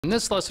In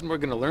this lesson, we're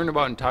going to learn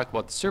about and talk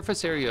about the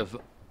surface area of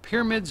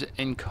pyramids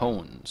and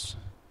cones.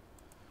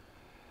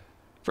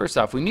 First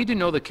off, we need to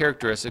know the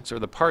characteristics or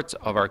the parts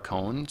of our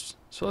cones,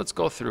 so let's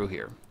go through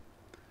here.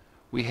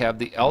 We have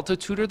the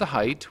altitude or the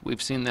height.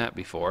 We've seen that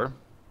before.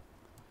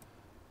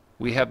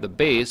 We have the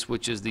base,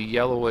 which is the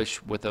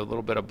yellowish with a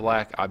little bit of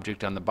black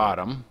object on the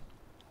bottom.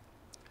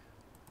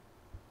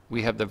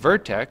 We have the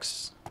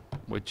vertex,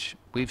 which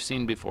we've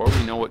seen before.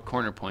 We know what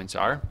corner points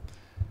are.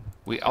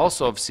 We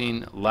also have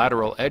seen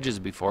lateral edges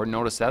before.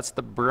 Notice that's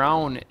the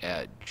brown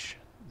edge.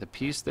 The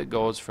piece that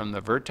goes from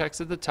the vertex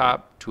at the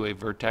top to a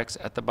vertex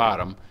at the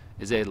bottom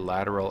is a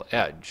lateral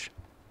edge.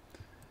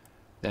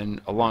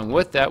 Then along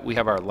with that, we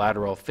have our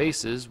lateral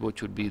faces,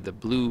 which would be the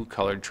blue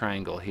colored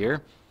triangle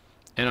here.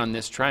 And on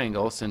this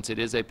triangle, since it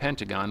is a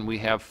pentagon, we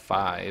have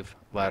 5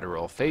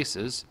 lateral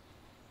faces.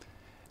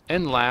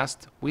 And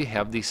last, we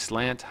have the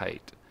slant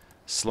height.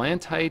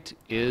 Slant height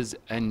is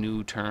a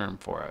new term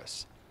for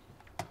us.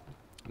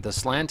 The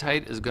slant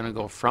height is going to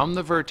go from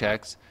the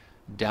vertex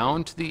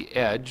down to the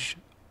edge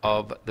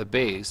of the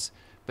base,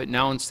 but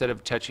now instead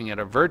of touching at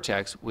a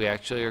vertex, we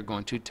actually are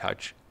going to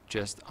touch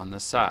just on the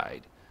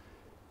side.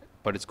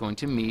 But it's going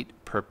to meet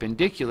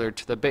perpendicular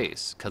to the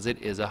base because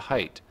it is a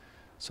height.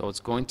 So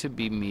it's going to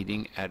be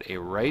meeting at a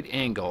right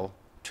angle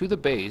to the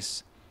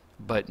base,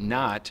 but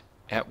not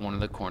at one of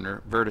the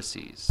corner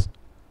vertices.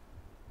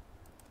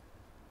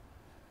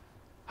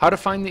 How to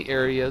find the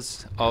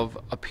areas of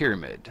a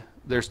pyramid.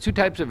 There's 2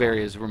 types of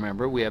areas,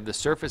 remember. We have the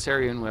surface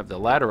area and we have the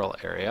lateral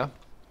area.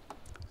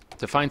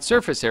 To find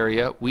surface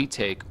area, we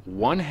take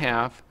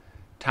 1/2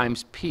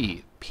 times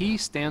P. P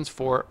stands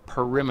for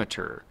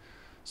perimeter.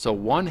 So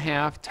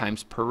 1/2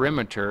 times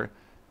perimeter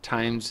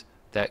times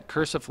that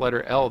cursive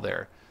letter L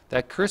there.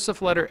 That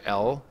cursive letter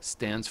L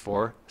stands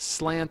for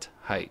slant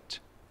height.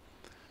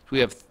 We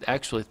have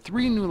actually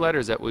 3 new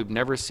letters that we've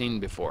never seen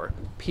before.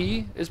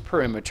 P is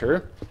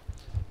perimeter,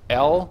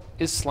 L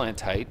is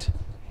slant height,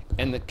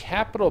 and the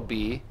capital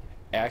B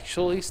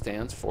actually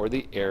stands for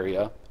the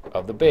area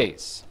of the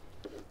base.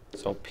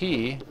 So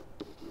P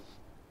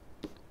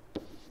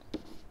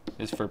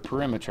is for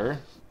perimeter,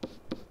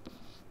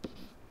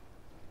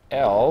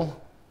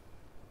 L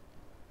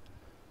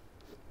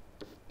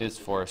is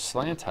for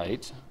slant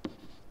height,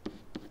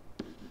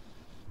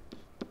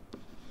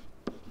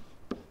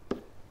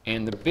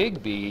 and the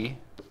big B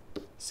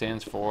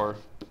stands for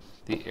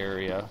the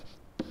area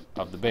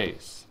of the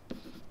base.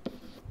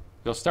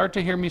 You'll start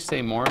to hear me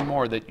say more and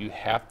more that you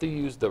have to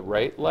use the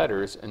right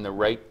letters in the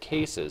right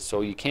cases.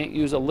 So you can't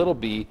use a little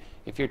b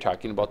if you're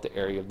talking about the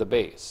area of the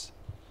base.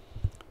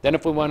 Then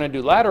if we want to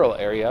do lateral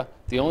area,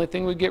 the only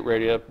thing we get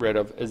rid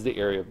of is the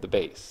area of the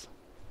base.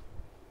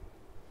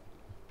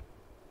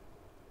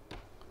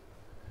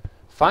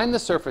 Find the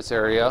surface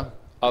area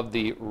of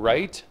the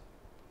right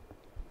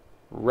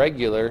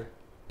regular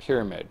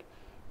pyramid.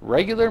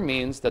 Regular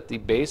means that the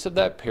base of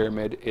that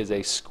pyramid is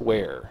a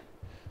square.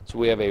 So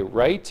we have a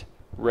right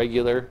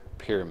regular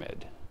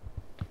pyramid.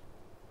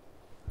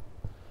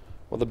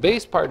 Well, the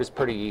base part is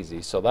pretty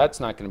easy, so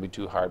that's not going to be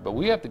too hard, but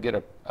we have to get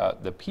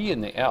the P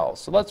and the L.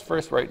 So let's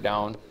first write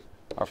down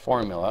our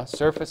formula.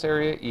 Surface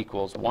area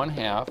equals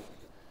 1/2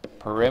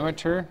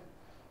 perimeter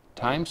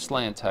times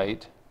slant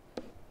height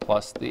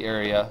plus the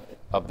area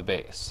of the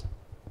base.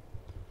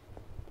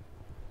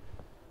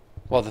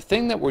 Well, the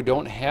thing that we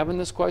don't have in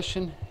this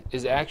question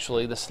is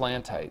actually the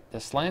slant height.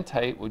 The slant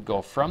height would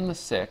go from the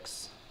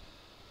 6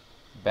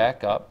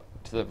 back up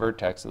to the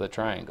vertex of the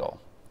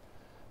triangle.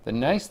 The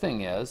nice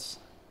thing is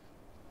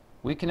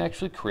we can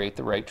actually create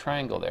the right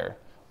triangle there.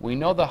 We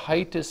know the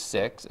height is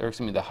 6, or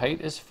excuse me, the height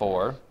is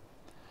 4.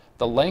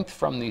 The length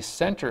from the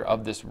center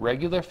of this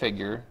regular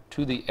figure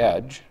to the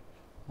edge,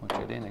 which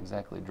I didn't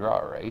exactly draw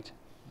right.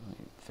 Let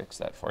me fix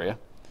that for you.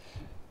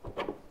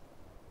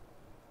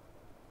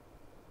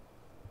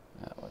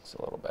 That looks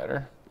a little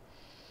better.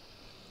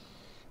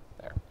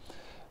 There.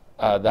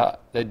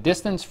 The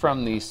distance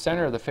from the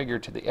center of the figure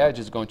to the edge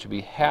is going to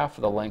be half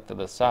the length of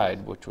the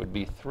side, which would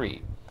be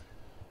 3.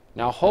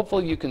 Now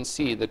hopefully you can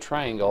see the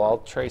triangle. I'll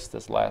trace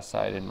this last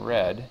side in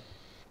red.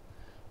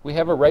 We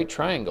have a right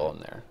triangle in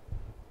there.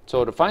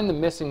 So to find the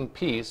missing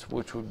piece,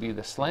 which would be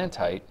the slant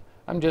height,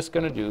 I'm just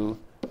going to do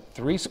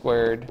 3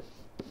 squared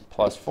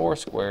plus 4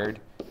 squared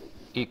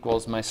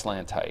equals my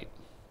slant height.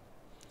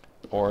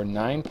 Or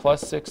 9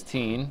 plus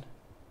 16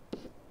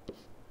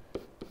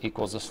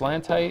 equals the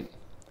slant height.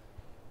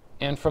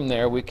 And from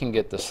there we can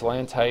get the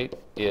slant height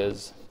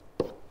is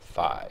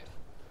 5.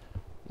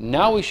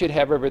 Now we should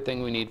have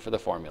everything we need for the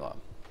formula.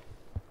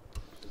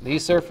 The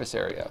surface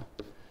area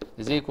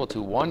is equal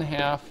to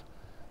 1/2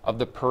 of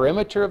the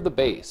perimeter of the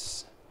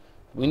base.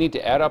 We need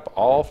to add up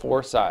all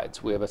 4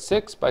 sides. We have a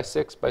 6 by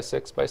 6 by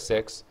 6 by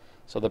 6,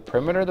 so the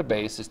perimeter of the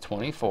base is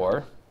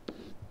 24.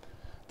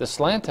 The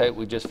slant height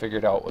we just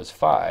figured out was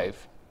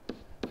 5,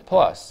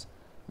 plus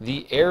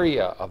the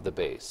area of the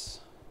base.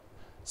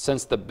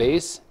 Since the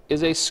base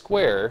is a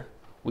square,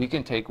 we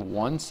can take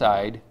one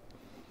side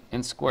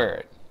and square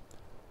it.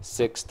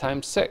 6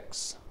 times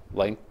 6,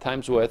 length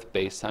times width,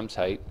 base times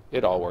height,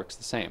 it all works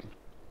the same.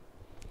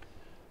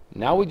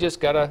 Now we just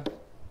got to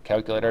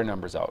calculate our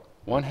numbers out.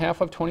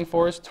 1/2 of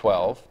 24 is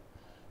 12.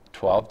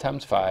 12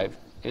 times 5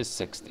 is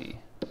 60.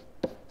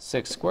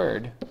 6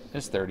 squared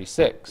is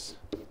 36.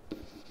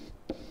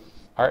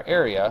 Our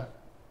area,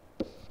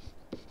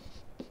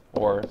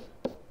 or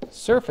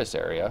surface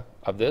area,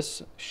 of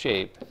this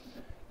shape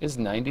is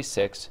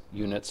 96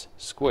 units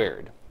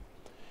squared.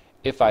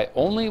 If I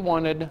only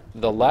wanted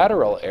the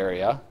lateral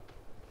area,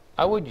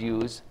 I would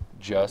use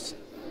just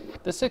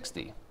the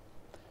 60,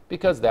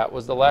 because that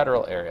was the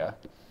lateral area.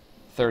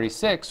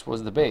 36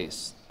 was the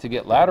base. To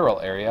get lateral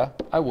area,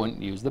 I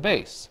wouldn't use the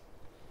base.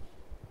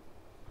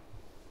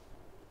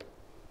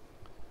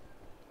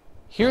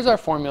 Here's our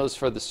formulas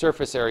for the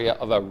surface area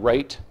of a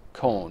right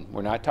cone.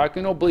 We're not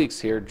talking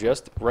obliques here,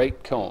 just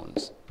right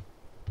cones.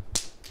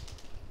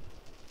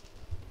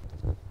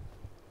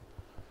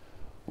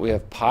 We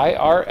have pi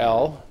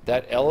RL,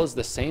 that L is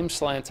the same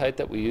slant height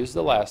that we used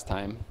the last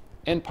time,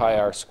 and pi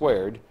r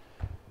squared.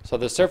 So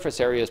the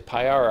surface area is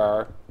pi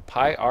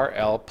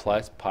RL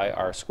plus pi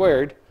r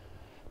squared.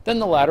 Then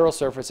the lateral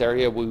surface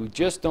area, we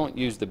just don't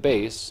use the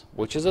base,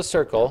 which is a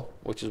circle,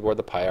 which is where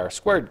the pi r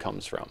squared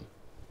comes from.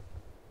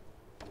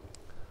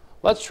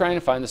 Let's try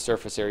and find the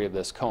surface area of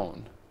this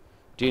cone.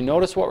 Do you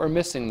notice what we're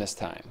missing this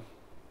time?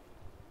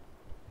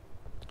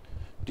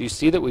 Do you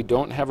see that we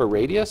don't have a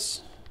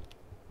radius?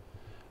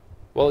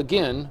 Well,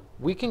 again,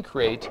 we can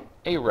create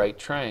a right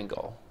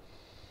triangle.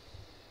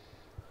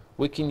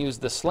 We can use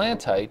the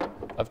slant height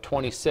of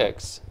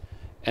 26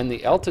 and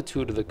the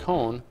altitude of the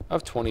cone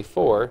of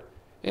 24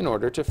 in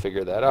order to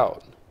figure that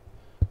out.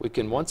 We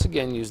can once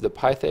again use the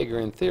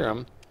Pythagorean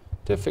theorem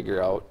to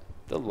figure out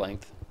the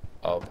length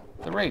of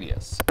the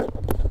radius.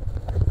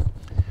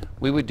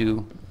 We would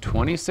do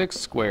 26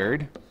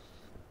 squared,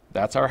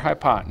 that's our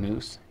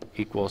hypotenuse,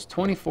 equals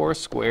 24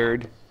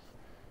 squared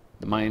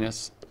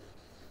minus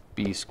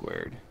b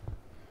squared.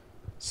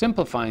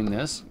 Simplifying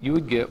this, you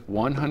would get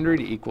 100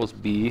 equals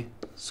b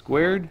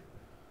squared,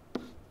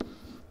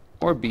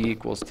 or b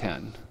equals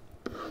 10.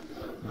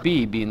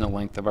 B being the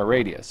length of our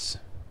radius.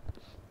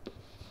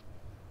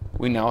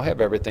 We now have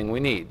everything we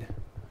need.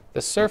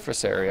 The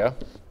surface area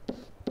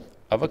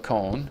of a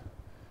cone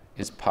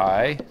is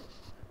pi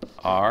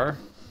r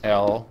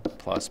L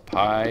plus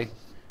pi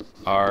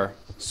r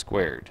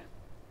squared.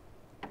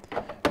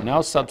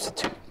 Now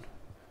substitute.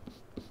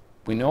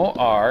 We know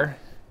r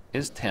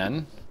is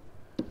 10.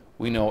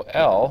 We know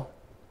L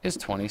is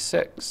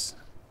 26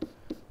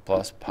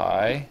 plus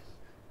pi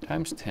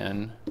times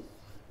 10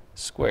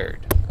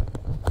 squared.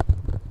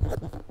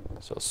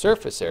 So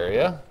surface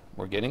area,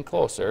 we're getting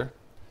closer,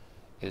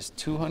 is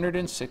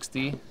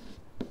 260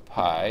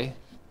 pi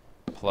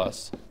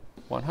plus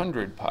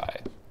 100 pi.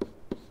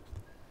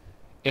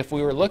 If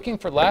we were looking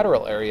for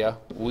lateral area,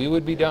 we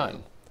would be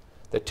done.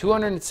 The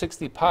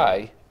 260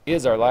 pi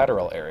is our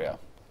lateral area.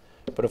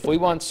 But if we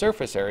want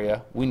surface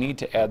area, we need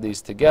to add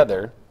these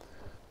together.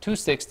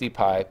 260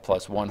 pi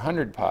plus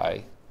 100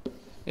 pi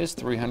is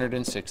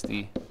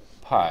 360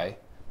 pi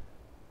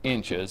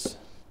inches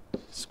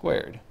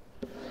squared.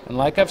 And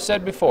like I've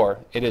said before,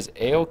 it is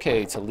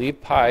a-okay to leave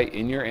pi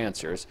in your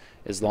answers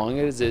as long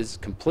as it is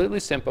completely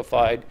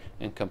simplified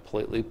and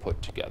completely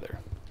put together.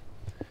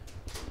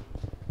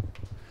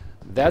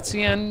 That's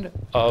the end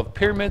of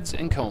pyramids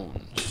and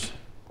cones.